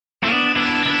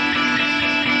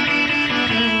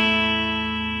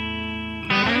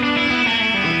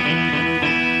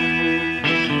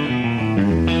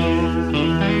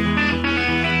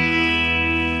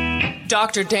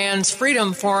Dr. Dan's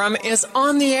Freedom Forum is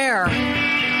on the air.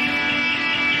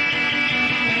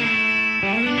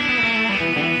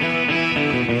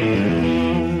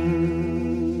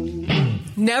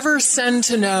 Never send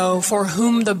to know for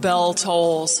whom the bell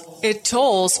tolls. It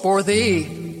tolls for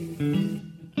thee.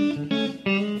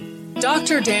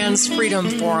 Dr. Dan's Freedom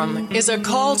Forum is a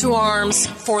call to arms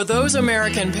for those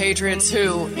American patriots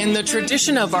who, in the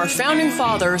tradition of our founding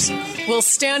fathers, will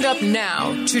stand up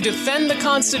now to defend the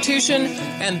Constitution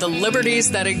and the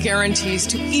liberties that it guarantees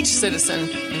to each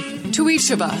citizen, to each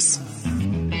of us.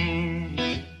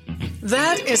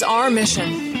 That is our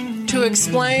mission, to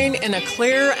explain in a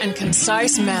clear and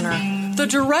concise manner the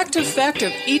direct effect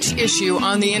of each issue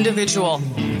on the individual,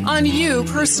 on you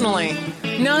personally,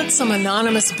 not some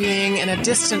anonymous being in a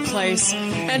distant place,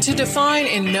 and to define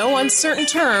in no uncertain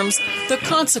terms the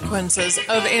consequences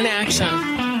of inaction.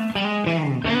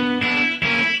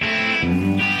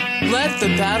 Let the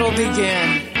battle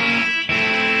begin.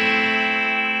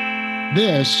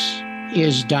 This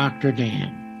is Dr.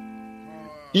 Dan.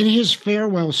 In his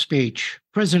farewell speech,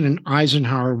 President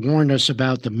Eisenhower warned us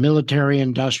about the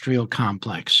military-industrial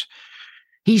complex.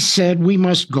 He said we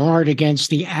must guard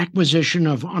against the acquisition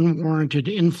of unwarranted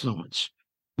influence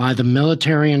by the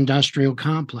military-industrial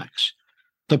complex.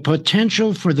 The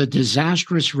potential for the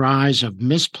disastrous rise of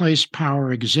misplaced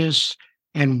power exists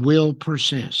and will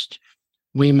persist.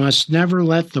 We must never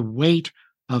let the weight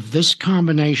of this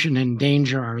combination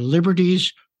endanger our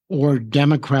liberties or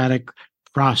democratic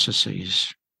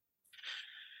processes.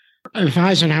 If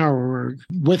Eisenhower were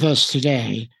with us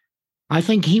today, I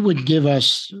think he would give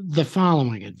us the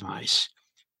following advice.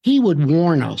 He would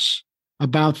warn us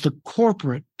about the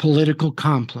corporate political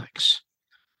complex,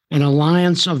 an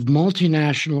alliance of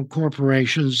multinational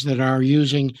corporations that are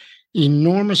using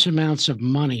enormous amounts of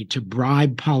money to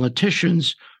bribe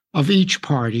politicians of each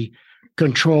party,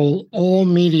 control all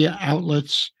media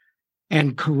outlets,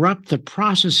 and corrupt the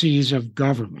processes of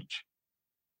government.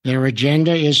 Their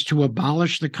agenda is to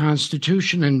abolish the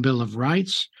Constitution and Bill of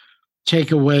Rights,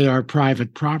 take away our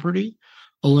private property,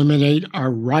 eliminate our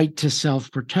right to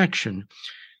self-protection,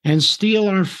 and steal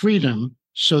our freedom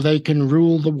so they can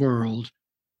rule the world,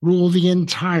 rule the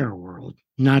entire world,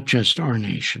 not just our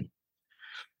nation.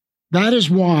 That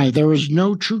is why there is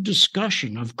no true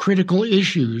discussion of critical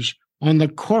issues on the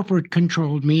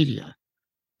corporate-controlled media.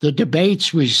 The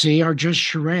debates we see are just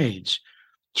charades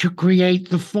to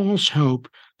create the false hope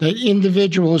that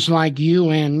individuals like you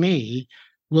and me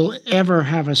will ever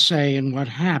have a say in what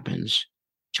happens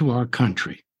to our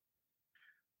country.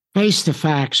 Face the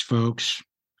facts, folks.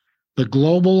 The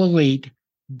global elite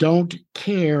don't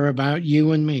care about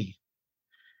you and me.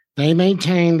 They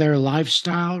maintain their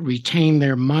lifestyle, retain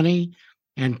their money,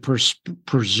 and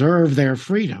preserve their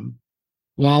freedom,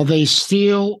 while they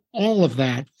steal all of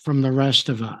that from the rest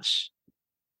of us.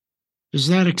 Is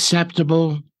that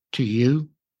acceptable to you?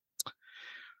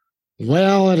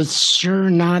 Well, it's sure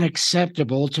not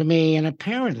acceptable to me, and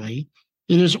apparently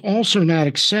it is also not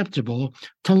acceptable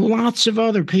to lots of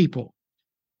other people,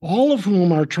 all of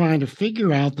whom are trying to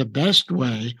figure out the best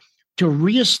way to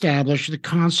reestablish the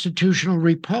constitutional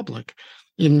republic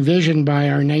envisioned by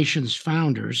our nation's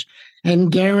founders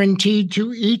and guaranteed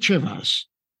to each of us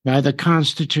by the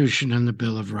Constitution and the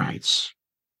Bill of Rights.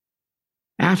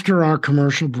 After our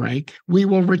commercial break, we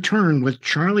will return with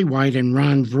Charlie White and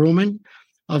Ron Vrooman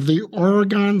of the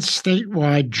Oregon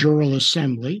Statewide Jural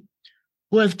Assembly,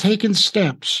 who have taken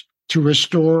steps to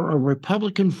restore a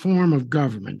Republican form of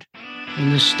government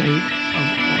in the state of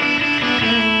Oregon.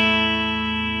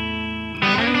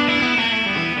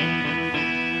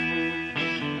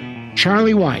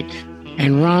 Charlie White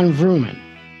and Ron Vrooman,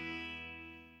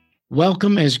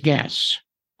 welcome as guests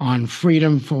on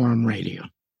Freedom Forum Radio.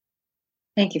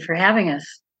 Thank you for having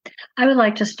us. I would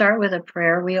like to start with a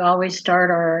prayer. We always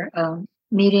start our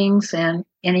meetings and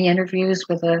any interviews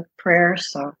with a prayer,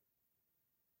 so.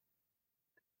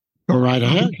 Go right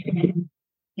ahead.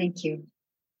 Thank you.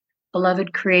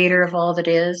 Beloved Creator of all that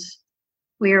is,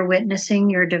 we are witnessing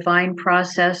your divine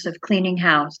process of cleaning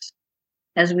house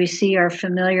as we see our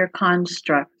familiar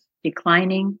constructs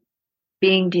declining,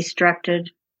 being destructed,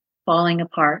 falling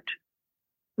apart.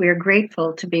 We are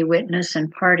grateful to be witness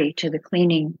and party to the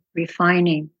cleaning,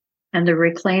 refining, and the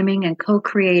reclaiming and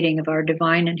co-creating of our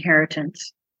divine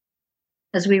inheritance.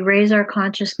 As we raise our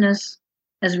consciousness,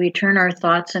 as we turn our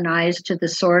thoughts and eyes to the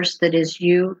source that is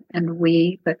you and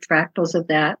we, but fractals of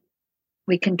that,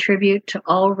 we contribute to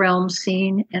all realms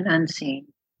seen and unseen.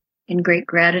 In great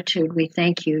gratitude, we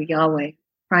thank you, Yahweh,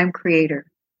 Prime Creator,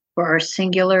 for our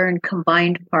singular and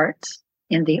combined parts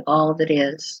in the all that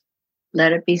is.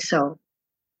 Let it be so,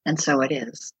 and so it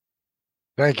is.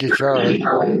 Thank you, Charlie.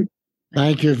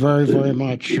 Thank you very, very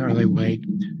much, Charlie Wade.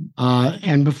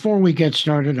 And before we get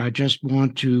started, I just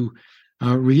want to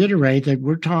reiterate that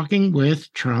we're talking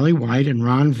with Charlie White and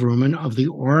Ron Vrooman of the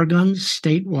Oregon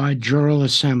Statewide Jural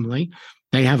Assembly.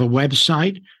 They have a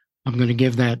website. I'm going to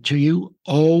give that to you,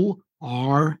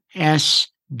 orsja.org.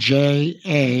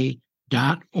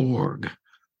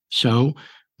 So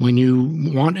when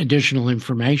you want additional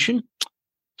information,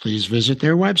 please visit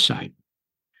their website.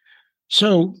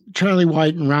 So, Charlie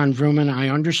White and Ron Vrooman, I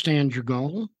understand your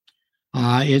goal.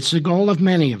 It's the goal of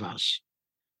many of us.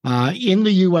 In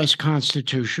the U.S.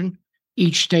 Constitution,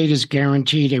 each state is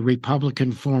guaranteed a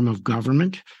Republican form of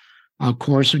government, of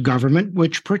course, a government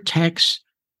which protects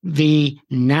the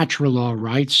natural law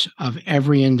rights of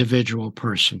every individual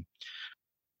person.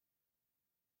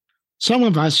 Some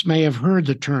of us may have heard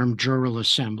the term Jural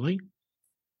Assembly,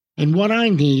 and what I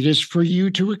need is for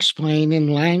you to explain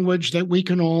in language that we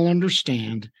can all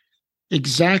understand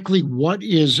exactly what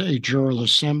is a Jural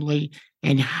Assembly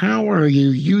and how are you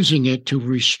using it to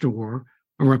restore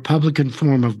a Republican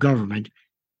form of government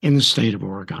in the state of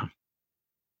Oregon.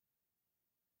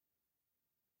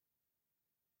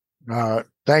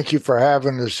 Thank you for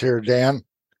having us here, Dan.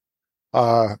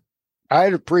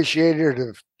 I'd appreciate it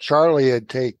if Charlie had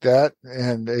take that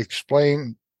and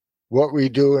explain what we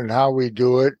do and how we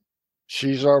do it.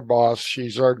 She's our boss.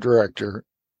 She's our director.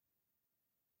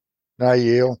 I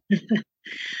yield.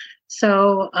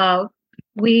 So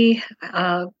we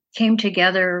came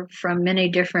together from many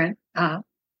different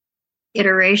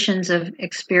iterations of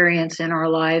experience in our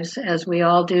lives, as we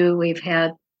all do. We've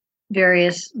had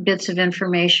various bits of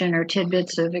information or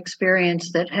tidbits of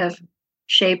experience that have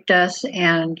shaped us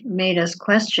and made us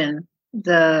question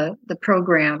the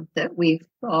program that we've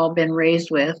all been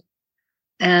raised with.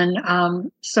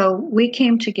 And so we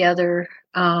came together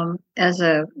as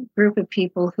a group of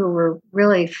people who were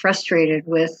really frustrated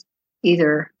with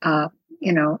either,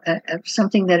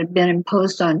 something that had been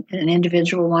imposed on an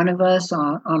individual one of us,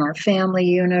 on our family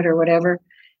unit or whatever.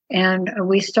 And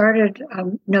we started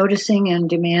noticing and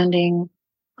demanding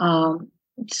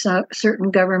certain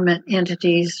government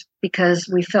entities because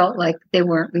we felt like we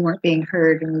weren't being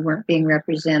heard and we weren't being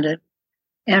represented.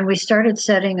 And we started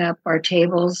setting up our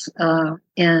tables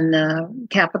in the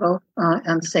Capitol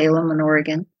on Salem in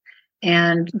Oregon,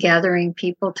 and gathering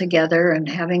people together and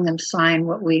having them sign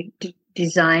what we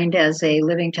designed as a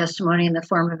living testimony in the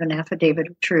form of an affidavit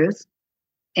of truth.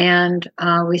 And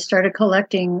we started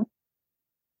collecting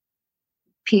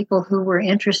people who were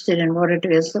interested in what it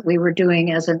is that we were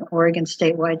doing as an Oregon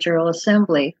statewide Jural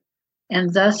Assembly,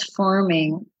 and thus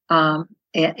forming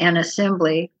an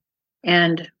assembly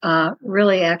and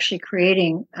really actually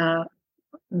creating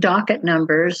docket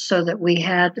numbers so that we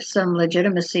had some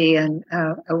legitimacy and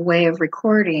a way of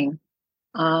recording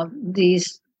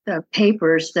these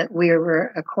papers that we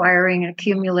were acquiring,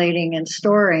 accumulating, and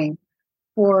storing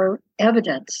for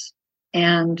evidence.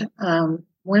 And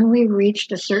when we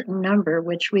reached a certain number,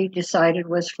 which we decided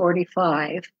was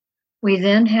 45, we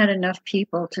then had enough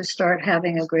people to start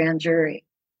having a grand jury.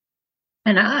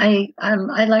 And I'd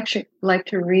actually like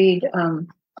to read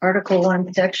Article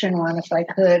 1, Section 1, if I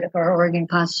could, of our Oregon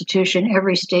Constitution.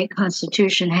 Every state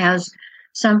constitution has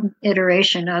some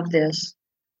iteration of this,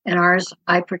 and ours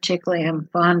I particularly am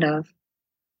fond of.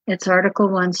 It's Article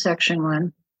 1, Section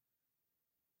 1.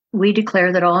 We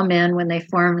declare that all men, when they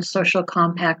form a social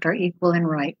compact, are equal in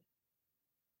right,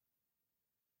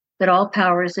 that all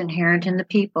power is inherent in the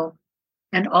people,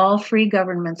 and all free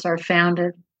governments are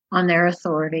founded on their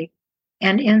authority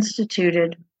and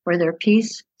instituted for their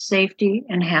peace, safety,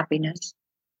 and happiness.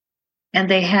 And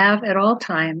they have at all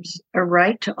times a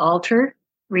right to alter,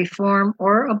 reform,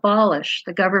 or abolish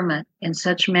the government in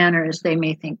such manner as they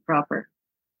may think proper.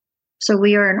 So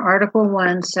we are an Article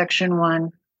 1, Section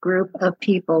 1 group of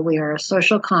people. We are a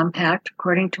social compact,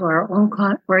 according to our own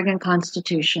Oregon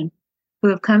Constitution, who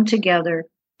have come together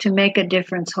to make a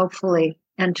difference, hopefully,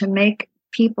 and to make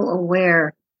people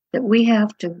aware that we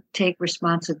have to take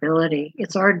responsibility.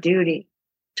 It's our duty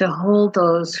to hold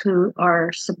those who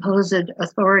are supposed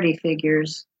authority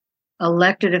figures,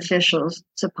 elected officials,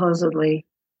 supposedly,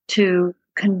 to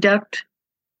conduct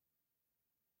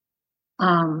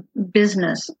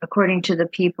business according to the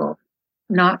people,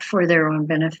 not for their own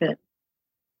benefit.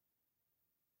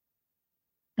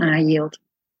 And I yield.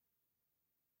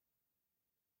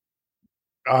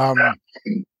 I'd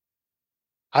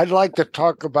like to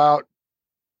talk about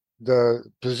the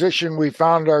position we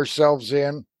found ourselves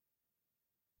in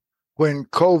when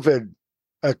COVID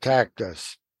attacked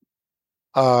us.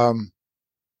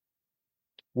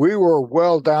 We were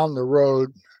well down the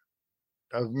road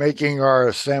of making our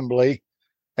assembly.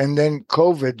 And then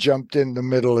COVID jumped in the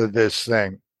middle of this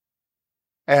thing.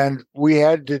 And we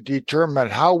had to determine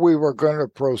how we were going to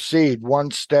proceed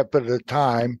one step at a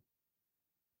time.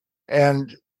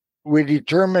 And we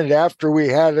determined after we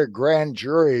had a grand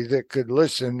jury that could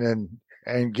listen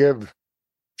and give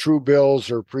true bills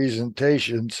or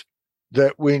presentations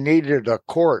that we needed a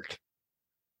court.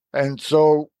 And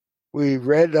so we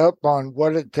read up on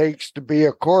what it takes to be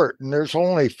a court. And there's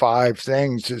only 5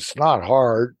 things. It's not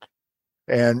hard.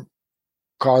 And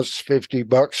costs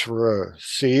 $50 for a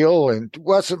seal, and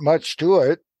wasn't much to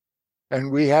it.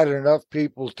 And we had enough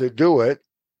people to do it.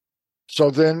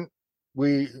 So then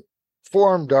we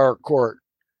formed our court.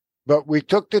 But we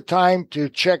took the time to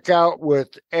check out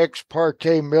with Ex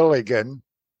parte Milligan,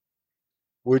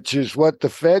 which is what the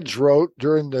feds wrote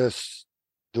during the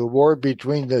war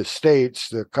between the states,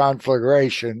 the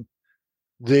conflagration.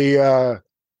 The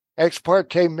Ex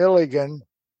parte Milligan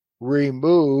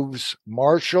removes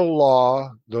martial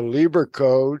law, the Lieber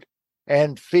Code,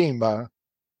 and FEMA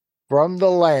from the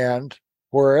land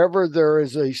wherever there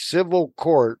is a civil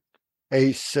court,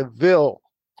 a civilian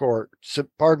court,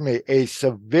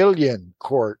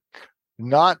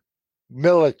 not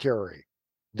military.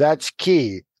 That's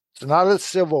key. It's not a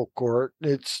civil court.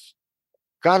 It's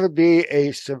got to be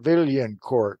a civilian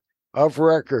court of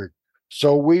record.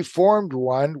 So we formed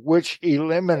one which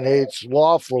eliminates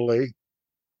lawfully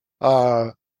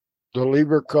the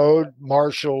Lieber Code,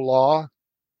 martial law,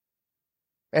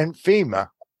 and FEMA.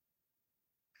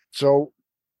 So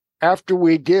after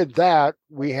we did that,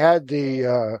 we had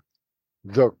the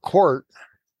court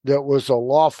that was a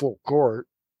lawful court.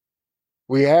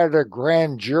 We had a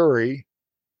grand jury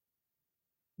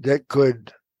that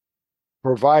could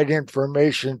provide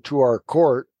information to our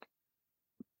court.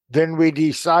 Then we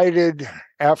decided,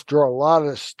 after a lot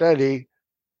of study,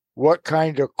 what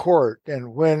kind of court.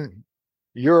 And when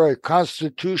you're a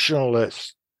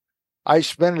constitutionalist, I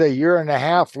spent 1.5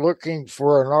 years looking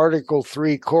for an Article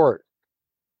 3 court.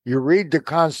 You read the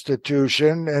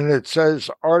Constitution and it says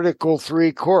Article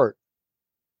 3 court.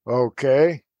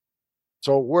 Okay,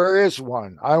 so where is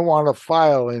one? I want to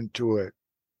file into it.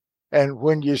 And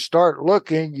when you start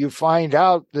looking, you find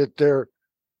out that the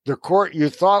court you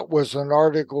thought was an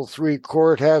Article 3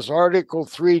 court has Article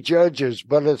 3 judges,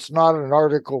 but it's not an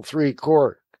Article 3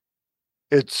 court.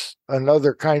 It's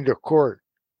another kind of court.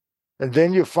 And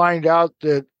then you find out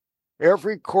that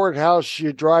every courthouse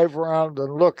you drive around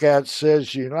and look at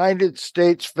says United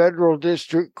States Federal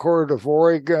District Court of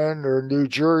Oregon or New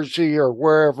Jersey or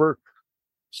wherever,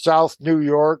 South New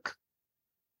York,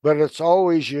 but it's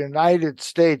always United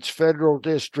States Federal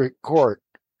District Court.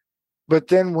 But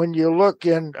then when you look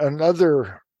in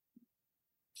another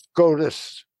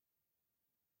SCOTUS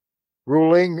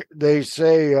ruling, they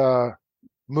say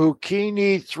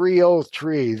Mookini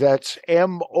 303. That's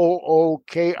Mookini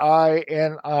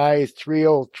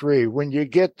 303. When you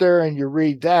get there and you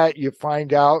read that, you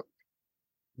find out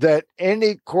that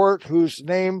any court whose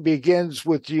name begins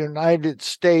with the United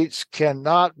States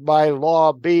cannot by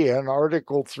law be an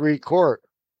Article 3 court.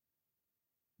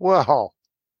 Well,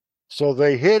 so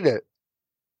they hid it.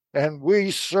 And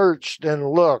we searched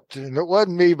and looked, and it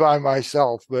wasn't me by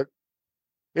myself, but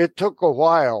it took a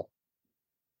while.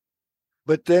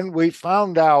 But then we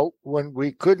found out when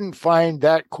we couldn't find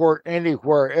that court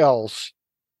anywhere else,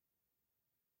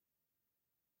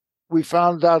 we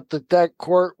found out that that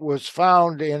court was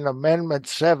found in Amendment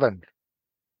 7.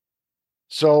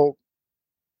 So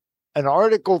an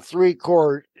Article 3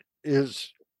 court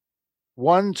is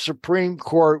one Supreme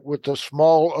Court with a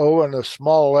small o and a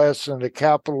small s and a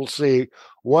capital C,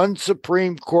 one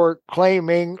Supreme Court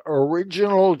claiming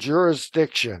original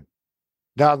jurisdiction.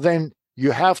 Now then,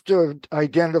 you have to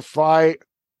identify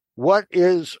what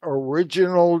is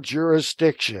original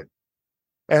jurisdiction.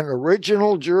 And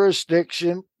original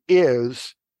jurisdiction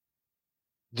is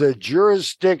the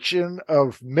jurisdiction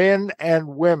of men and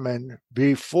women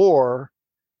before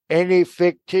any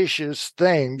fictitious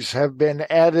things have been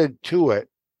added to it,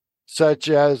 such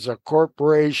as a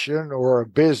corporation or a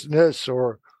business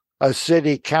or a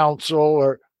city council,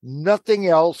 or nothing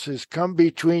else has come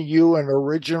between you and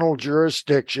original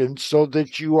jurisdiction, so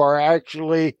that you are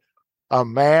actually a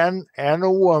man and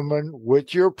a woman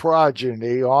with your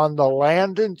progeny on the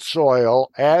land and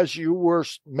soil as you were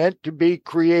meant to be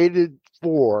created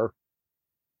for.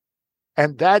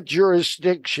 And that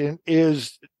jurisdiction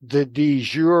is the de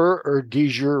jure or de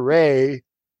jure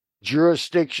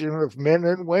jurisdiction of men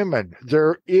and women.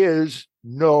 There is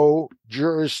no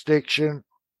jurisdiction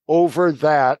over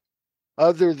that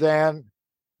other than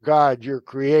God, your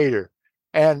creator.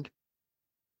 And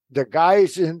the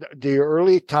guys in the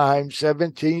early times,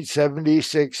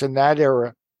 1776 in that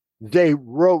era, they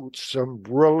wrote some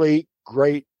really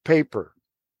great paper.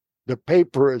 The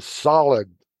paper is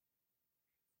solid.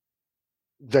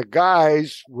 The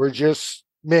guys were just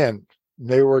men.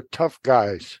 They were tough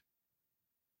guys.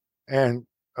 And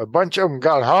a bunch of them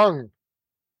got hung.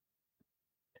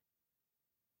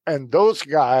 And those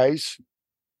guys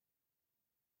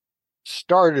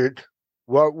started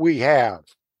what we have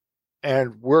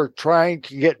and we're trying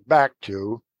to get back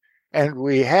to. And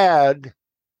we had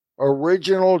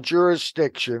original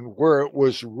jurisdiction where it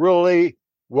was really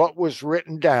what was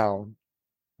written down.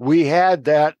 We had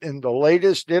that in the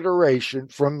latest iteration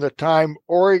from the time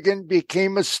Oregon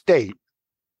became a state,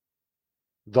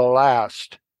 the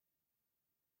last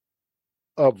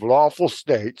of lawful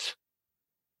states,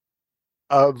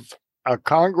 of a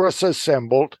Congress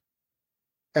assembled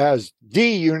as the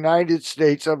United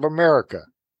States of America.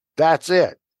 That's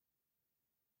it.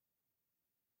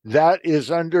 That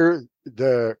is under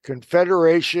the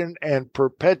Confederation and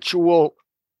Perpetual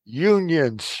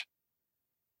Unions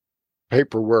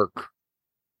paperwork.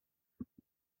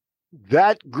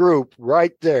 That group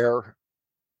right there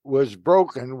was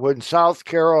broken when South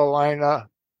Carolina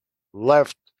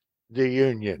left the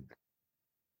Union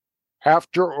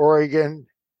after Oregon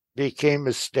became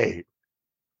a state.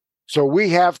 So we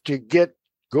have to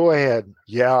go ahead.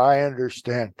 Yeah, I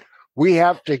understand. We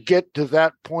have to get to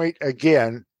that point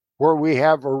again where we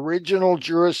have original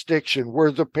jurisdiction,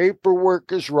 where the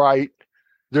paperwork is right.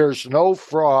 There's no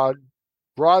fraud.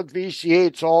 Fraud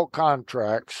vitiates all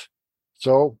contracts.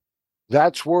 So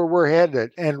that's where we're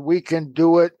headed. And we can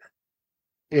do it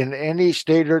in any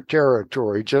state or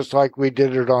territory, just like we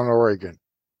did it on Oregon.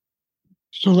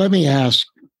 So let me ask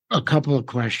a couple of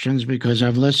questions because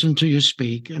I've listened to you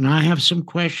speak, and I have some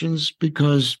questions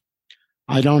because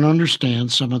I don't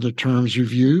understand some of the terms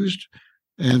you've used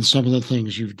and some of the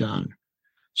things you've done.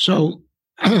 So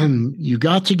you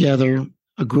got together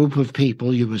a group of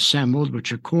people, you assembled,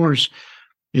 which of course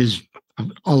is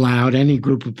allowed. Any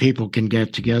group of people can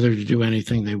get together to do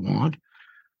anything they want.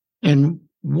 And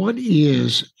what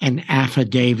is an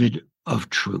affidavit of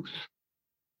truth?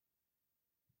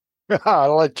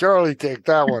 I'll let Charlie take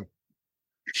that one.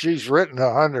 She's written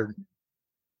 100.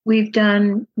 We've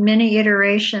done many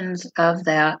iterations of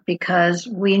that because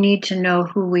we need to know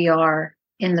who we are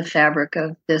in the fabric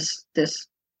of this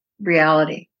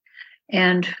reality.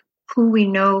 And who we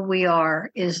know we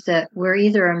are is that we're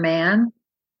either a man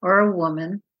or a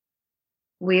woman.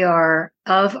 We are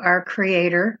of our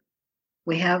Creator.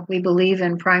 We believe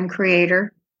in Prime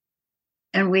Creator,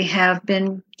 and we have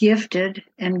been gifted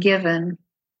and given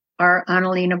our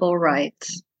unalienable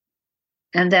rights.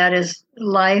 And that is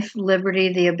life,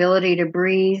 liberty, the ability to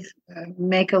breathe,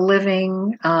 make a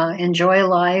living, enjoy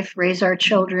life, raise our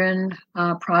children,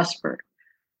 prosper.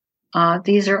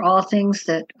 These are all things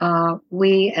that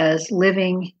we as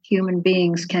living human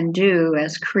beings can do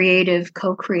as creative,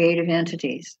 co-creative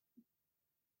entities.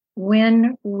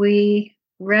 When we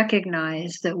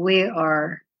recognize that we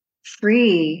are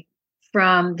free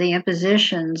from the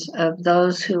impositions of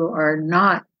those who are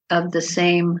not of the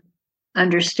same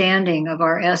understanding of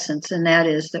our essence, and that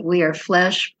is that we are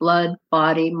flesh, blood,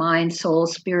 body, mind, soul,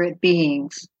 spirit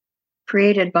beings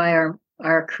created by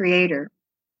our Creator.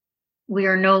 We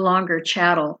are no longer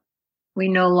chattel. We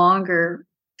no longer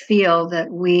feel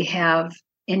that we have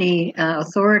any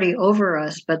authority over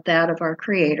us but that of our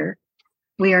Creator.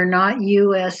 We are not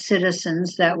U.S.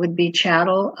 citizens. That would be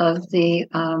chattel of the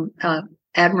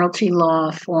admiralty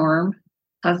law form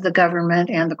of the government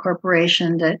and the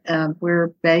corporation that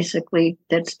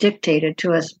that's dictated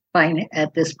to us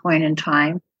at this point in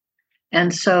time.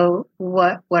 And so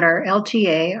what our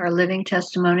LTA, our living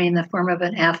testimony in the form of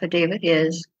an affidavit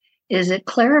is it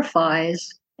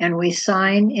clarifies, and we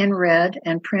sign in red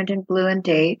and print in blue and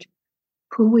date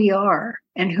who we are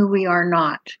and who we are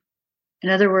not. In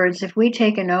other words, if we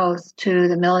take an oath to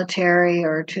the military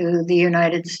or to the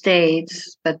United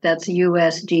States, but that's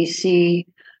USDC,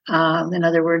 in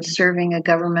other words, serving a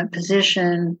government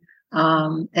position,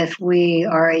 if we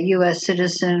are a U.S.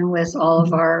 citizen with all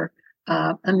of our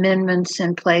amendments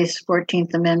in place,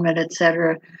 14th Amendment, et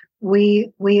cetera,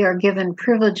 we are given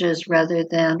privileges rather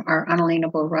than our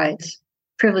unalienable rights,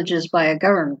 privileges by a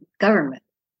government.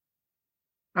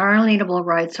 Our unalienable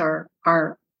rights are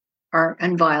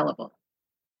inviolable.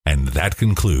 And that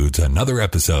concludes another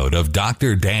episode of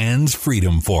Dr. Dan's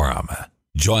Freedom Forum.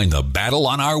 Join the battle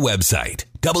on our website,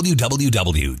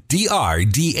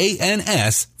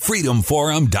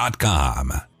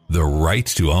 www.drdansfreedomforum.com. The right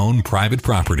to own private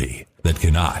property that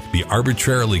cannot be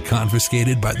arbitrarily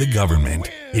confiscated by the government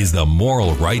is the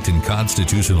moral right and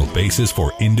constitutional basis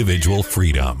for individual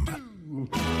freedom.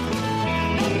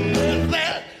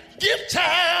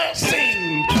 guitar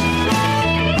sing.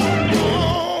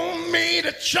 Call me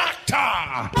the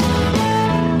Choctaw.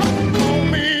 Call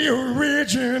me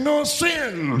original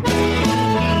sin.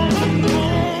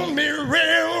 Call me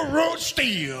railroad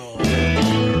steel.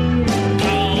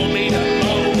 Call me the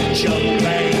mojo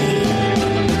man.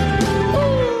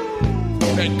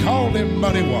 They call them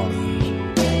muddy waters.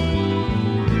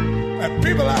 And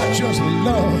people, I just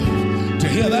love to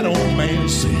hear that old man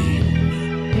sing.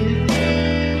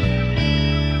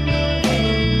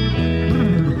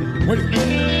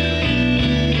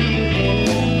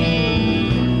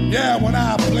 Yeah, when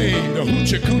I play the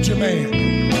Hoochie Coochie Man,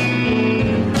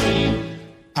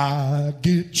 I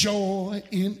get joy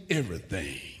in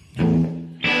everything.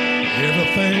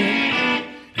 Everything,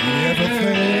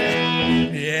 everything.